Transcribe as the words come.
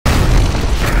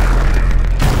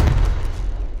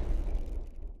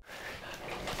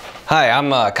Hi,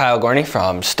 I'm Kyle Gorney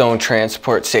from Stone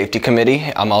Transport Safety Committee.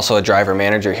 I'm also a driver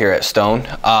manager here at Stone.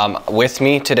 With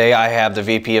me today I have the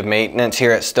VP of Maintenance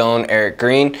here at Stone, Eric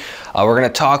Green. We're going to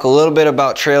talk a little bit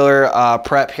about trailer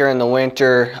prep here in the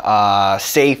winter,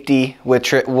 safety,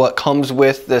 what comes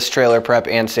with this trailer prep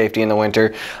and safety in the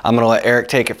winter. I'm going to let Eric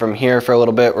take it from here for a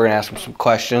little bit. We're going to ask him some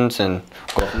questions and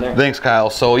go from there. Thanks, Kyle.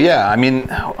 So yeah, I mean,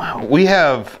 we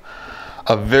have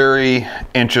a very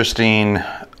interesting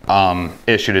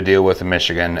issue to deal with in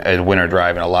Michigan and winter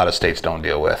driving. A lot of states don't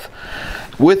deal with.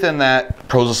 Within that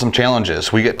poses some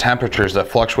challenges. We get temperatures that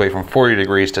fluctuate from 40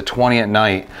 degrees to 20 at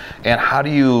night, and how do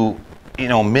you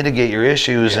mitigate your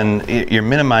issues and you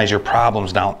minimize your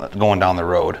problems going down the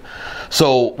road?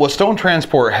 So what Stone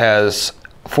Transport has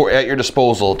at your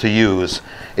disposal to use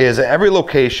is at every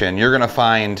location you're going to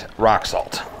find rock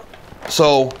salt.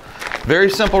 So very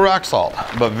simple rock salt,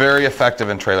 but very effective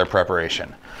in trailer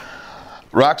preparation.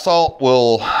 Rock salt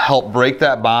will help break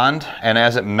that bond, and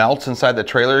as it melts inside the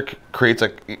trailer, creates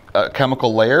a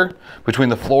chemical layer between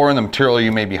the floor and the material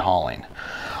you may be hauling.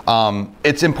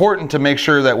 It's important to make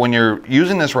sure that when you're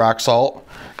using this rock salt,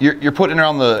 you're putting it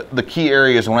around the key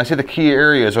areas. When I say the key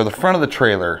areas, or the front of the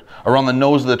trailer, around the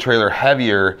nose of the trailer,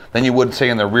 heavier than you would say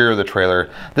in the rear of the trailer.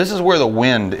 This is where the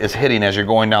wind is hitting as you're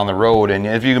going down the road. And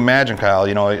if you can imagine, Kyle, a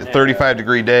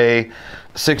 35-degree day,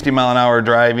 60-mile-an-hour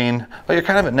driving, but you're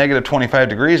kind of at negative 25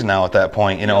 degrees now at that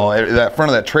point. That front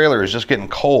of that trailer is just getting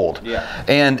cold. Yeah.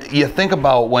 And you think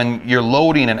about when you're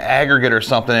loading an aggregate or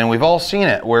something, and we've all seen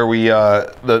it, where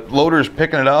the loader's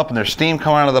picking it up and there's steam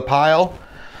coming out of the pile.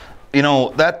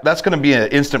 That's going to be an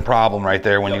instant problem right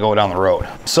there when you go down the road.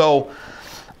 So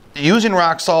using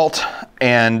rock salt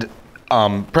and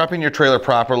prepping your trailer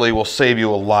properly will save you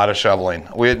a lot of shoveling.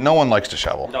 No one likes to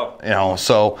shovel.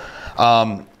 No.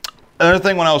 Another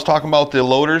thing, when I was talking about the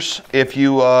loaders, if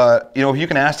you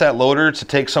can ask that loader to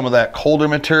take some of that colder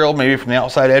material, maybe from the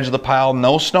outside edge of the pile,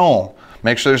 no snow.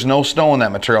 Make sure there's no snow in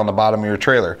that material on the bottom of your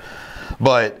trailer.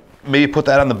 But maybe put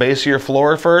that on the base of your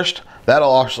floor first.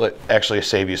 That'll actually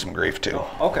save you some grief too.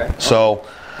 Okay. So,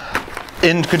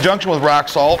 in conjunction with rock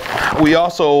salt, we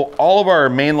also, all of our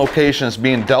main locations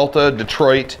being Delta,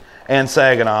 Detroit, and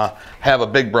Saginaw, have a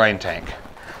big brine tank.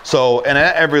 So, and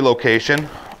at every location,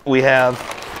 we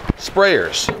have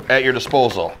sprayers at your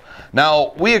disposal.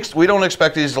 Now, we don't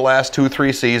expect these to last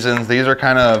 2-3 seasons. These are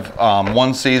kind of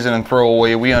one season and throw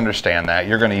away. We understand that.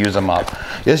 You're going to use them up.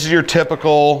 This is your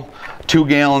typical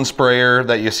 2-gallon sprayer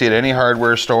that you see at any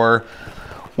hardware store.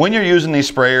 When you're using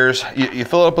these sprayers, you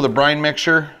fill it up with a brine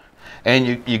mixture, and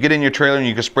you get in your trailer and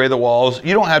you can spray the walls.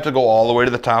 You don't have to go all the way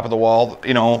to the top of the wall.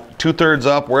 2/3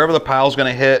 up, wherever the pile's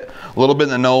going to hit, a little bit in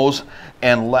the nose.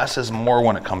 And less is more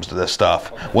when it comes to this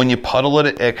stuff. Okay. When you puddle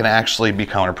it, it can actually be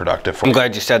counterproductive. I'm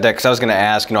glad you said that, because I was going to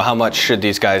ask, how much should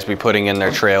these guys be putting in their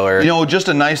trailer? Just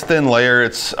a nice thin layer.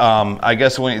 It's, I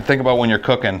guess when you think about when you're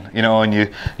cooking, and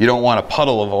you don't want a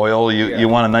puddle of oil, you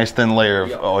want a nice thin layer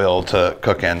of oil to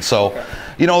cook in. So, okay.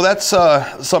 That's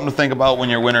something to think about when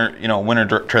you're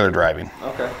winter trailer driving.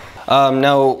 Okay.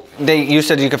 Now, you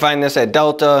said you could find this at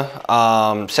Delta,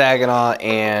 Saginaw,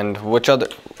 and what other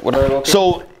locations?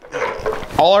 So,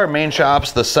 all our main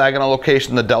shops, the Saginaw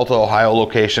location, the Delta, Ohio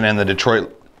location, and the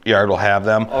Detroit yard will have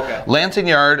them. Okay. Lansing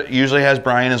yard usually has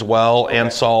brine as well, okay,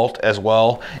 and salt as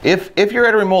well. If you're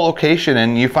at a remote location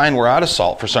and you find we're out of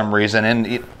salt for some reason,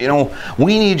 and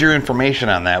we need your information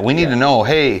on that. We need to know,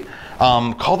 hey,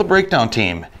 call the breakdown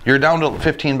team. You're down to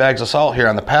 15 bags of salt here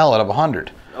on the pallet of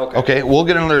 100. Okay, we'll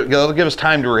get another. It'll give us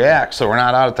time to react, so we're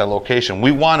not out at that location.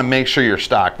 We want to make sure you're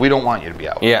stocked. We don't want you to be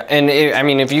out. Yeah, and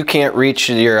if you can't reach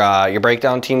your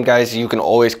breakdown team guys, you can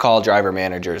always call driver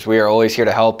managers. We are always here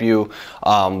to help you.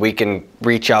 We can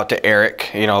reach out to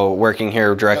Eric, working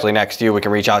here directly next to you. We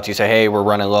can reach out to you, say, hey, we're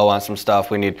running low on some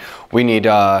stuff. We need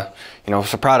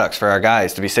some products for our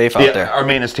guys to be safe out there. Our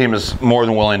maintenance team is more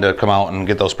than willing to come out and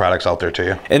get those products out there to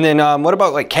you. And then what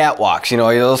about like catwalks?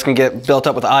 Those can get built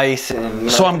up with ice.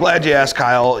 So I'm glad you asked,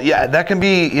 Kyle. Yeah, that can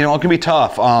be, it can be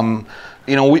tough.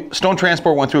 Stone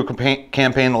Transport went through a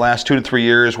campaign the last 2 to 3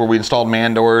 years where we installed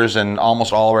man doors in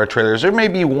almost all of our trailers. There may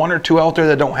be 1 or 2 out there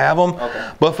that don't have them,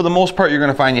 okay, but for the most part, you're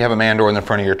going to find you have a man door in the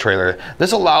front of your trailer.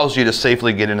 This allows you to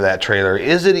safely get into that trailer.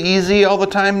 Is it easy all the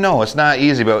time? No, it's not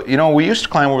easy, but we used to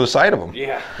climb over the side of them.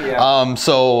 Yeah.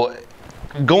 So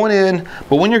going in,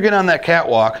 but when you're getting on that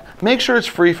catwalk, make sure it's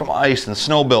free from ice and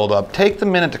snow buildup. Take the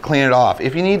minute to clean it off.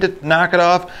 If you need to knock it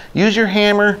off, use your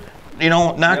hammer.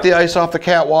 Knock the ice off the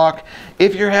catwalk.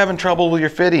 If you're having trouble with your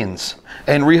fittings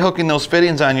and rehooking those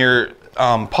fittings on your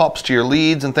pups to your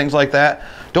leads and things like that,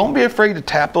 don't be afraid to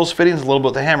tap those fittings a little bit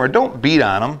with the hammer. Don't beat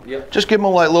on them. Yep. Just give them a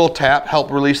little tap,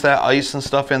 help release that ice and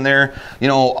stuff in there. You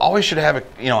know, always should have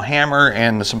a hammer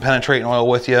and some penetrating oil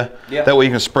with you. Yep. That way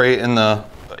you can spray it in the,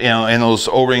 and those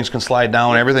O-rings can slide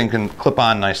down. Everything can clip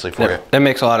on nicely for you. That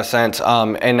makes a lot of sense.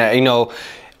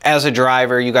 As a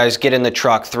driver, you guys get in the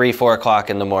truck 3, 4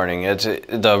 o'clock in the morning.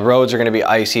 The roads are going to be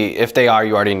icy. If they are,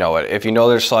 you already know it. If you know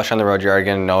there's slush on the road, you're already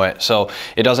going to know it. So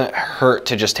it doesn't hurt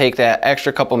to just take that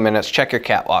extra couple minutes, check your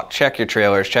catwalk, check your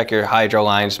trailers, check your hydro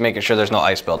lines, making sure there's no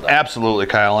ice buildup. Absolutely,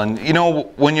 Kyle. And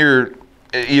when you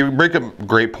bring up a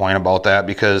great point about that,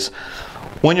 because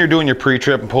when you're doing your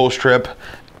pre-trip and post-trip,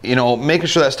 making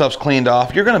sure that stuff's cleaned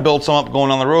off, you're going to build some up going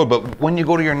on the road, but when you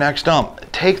go to your next dump,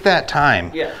 take that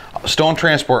time. Yeah. Stone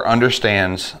Transport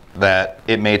understands that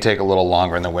it may take a little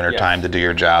longer in the wintertime to do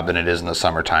your job than it is in the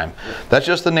summertime. Yeah. That's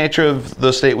just the nature of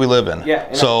the state we live in.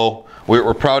 Yeah, so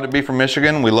we're proud to be from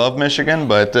Michigan. We love Michigan,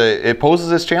 but it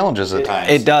poses its challenges at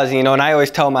times. It does, and I always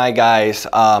tell my guys,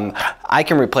 I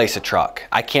can replace a truck.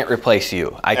 I can't replace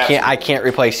you. I can't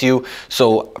replace you.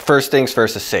 So first things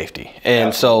first is safety,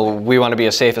 and so we want to be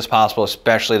as safe as possible,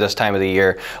 especially this time of the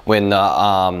year when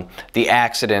the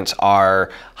accidents are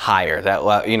higher.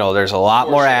 There's a lot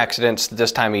more accidents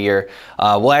this time of year.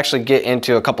 We'll actually get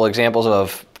into a couple examples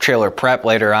of trailer prep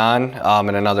later on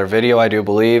in another video, I do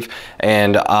believe,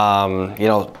 and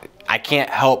I can't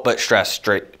help but stress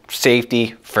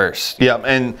safety first. Yeah,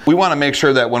 and we want to make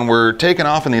sure that when we're taking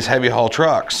off in these heavy haul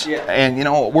trucks, and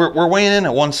we're weighing in at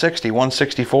 160,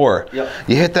 164,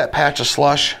 you hit that patch of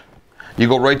slush, you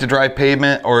go right to dry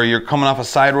pavement, or you're coming off a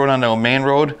side road onto a main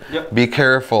road, be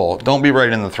careful. Don't be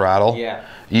right in the throttle. Yeah.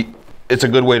 It's a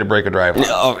good way to break a driver.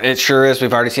 Oh, it sure is.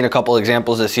 We've already seen a couple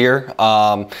examples this year.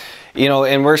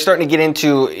 And we're starting to get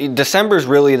into December's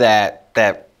really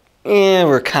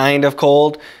we're kind of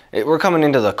cold. We're coming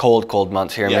into the cold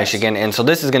months here in Michigan, and so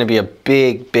this is going to be a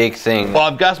big thing. Well,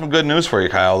 I've got some good news for you,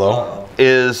 Kyle, though.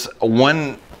 Is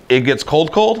when it gets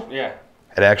cold, it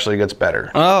actually gets better.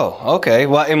 Oh, okay.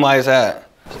 Well, and why is that?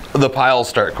 The piles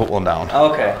start cooling down.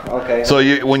 Okay. So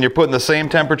when you're putting the same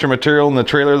temperature material in the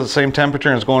trailer, the same temperature,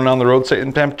 and it's going down the road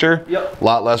same temperature, a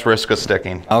lot less risk of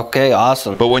sticking. Okay,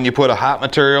 awesome. But when you put a hot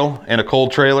material in a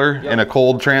cold trailer, in a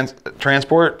cold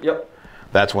transport,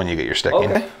 that's when you get your sticking.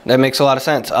 Okay, that makes a lot of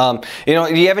sense. Do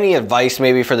you have any advice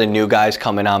maybe for the new guys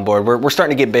coming on board? We're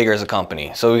starting to get bigger as a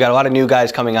company, so we got a lot of new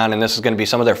guys coming on, and this is going to be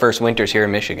some of their first winters here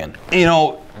in Michigan.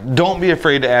 Don't be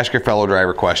afraid to ask your fellow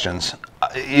driver questions.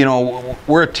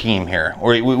 We're a team here.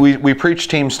 We preach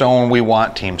Team Stone. We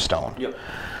want Team Stone.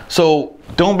 So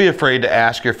don't be afraid to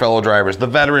ask your fellow drivers, the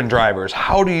veteran drivers,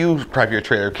 how do you prep your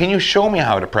trailer? Can you show me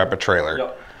how to prep a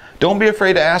trailer? Don't be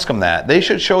afraid to ask them that. They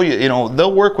should show you,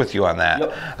 they'll work with you on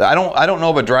that. I don't know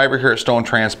of a driver here at Stone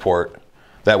Transport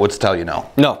that would tell you no.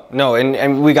 No,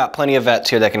 and we got plenty of vets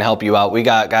here that can help you out. We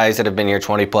got guys that have been here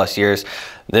 20+ years.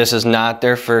 This is not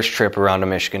their first trip around a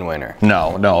Michigan winter.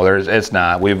 No, it's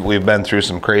not. We've been through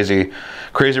some crazy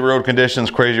road conditions,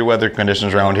 crazy weather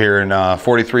conditions around here, and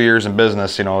 43 years in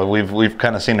business, we've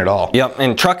kind of seen it all. Yep,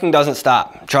 and trucking doesn't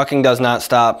stop. Trucking does not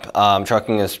stop.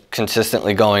 Trucking is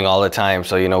consistently going all the time.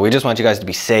 So, we just want you guys to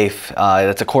be safe.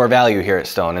 That's a core value here at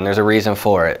Stone, and there's a reason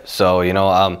for it. So,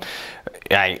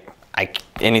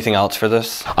 anything else for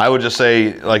this? I would just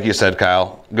say, like you said,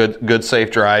 Kyle, good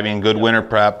safe driving, good winter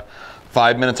prep.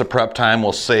 5 minutes of prep time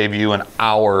will save you an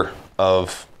hour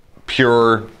of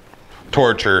pure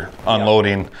torture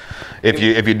unloading. If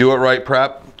you do it right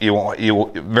prep,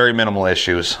 you very minimal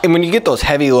issues. And when you get those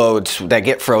heavy loads that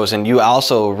get frozen, you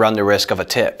also run the risk of a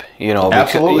tip.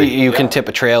 Absolutely. You can tip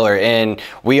a trailer, and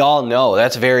we all know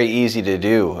that's very easy to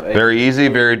do. Very easy,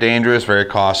 very dangerous, very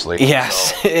costly.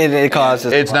 Yes, so, it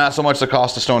causes. It's not so much the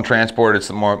cost of Stone Transport;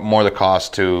 it's more the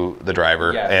cost to the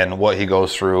driver and what he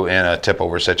goes through in a tip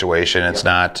over situation. It's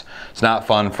not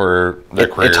fun for their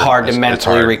career. It's hard to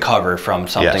mentally recover from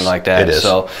something like that. It is.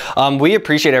 So we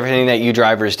appreciate everything that you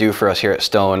drivers do for us here at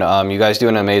Stone. You guys do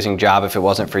an amazing job. If it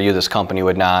wasn't for you, this company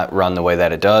would not run the way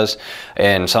that it does.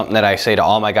 And something that I say to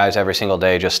all my guys every single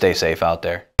day, just stay safe out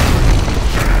there.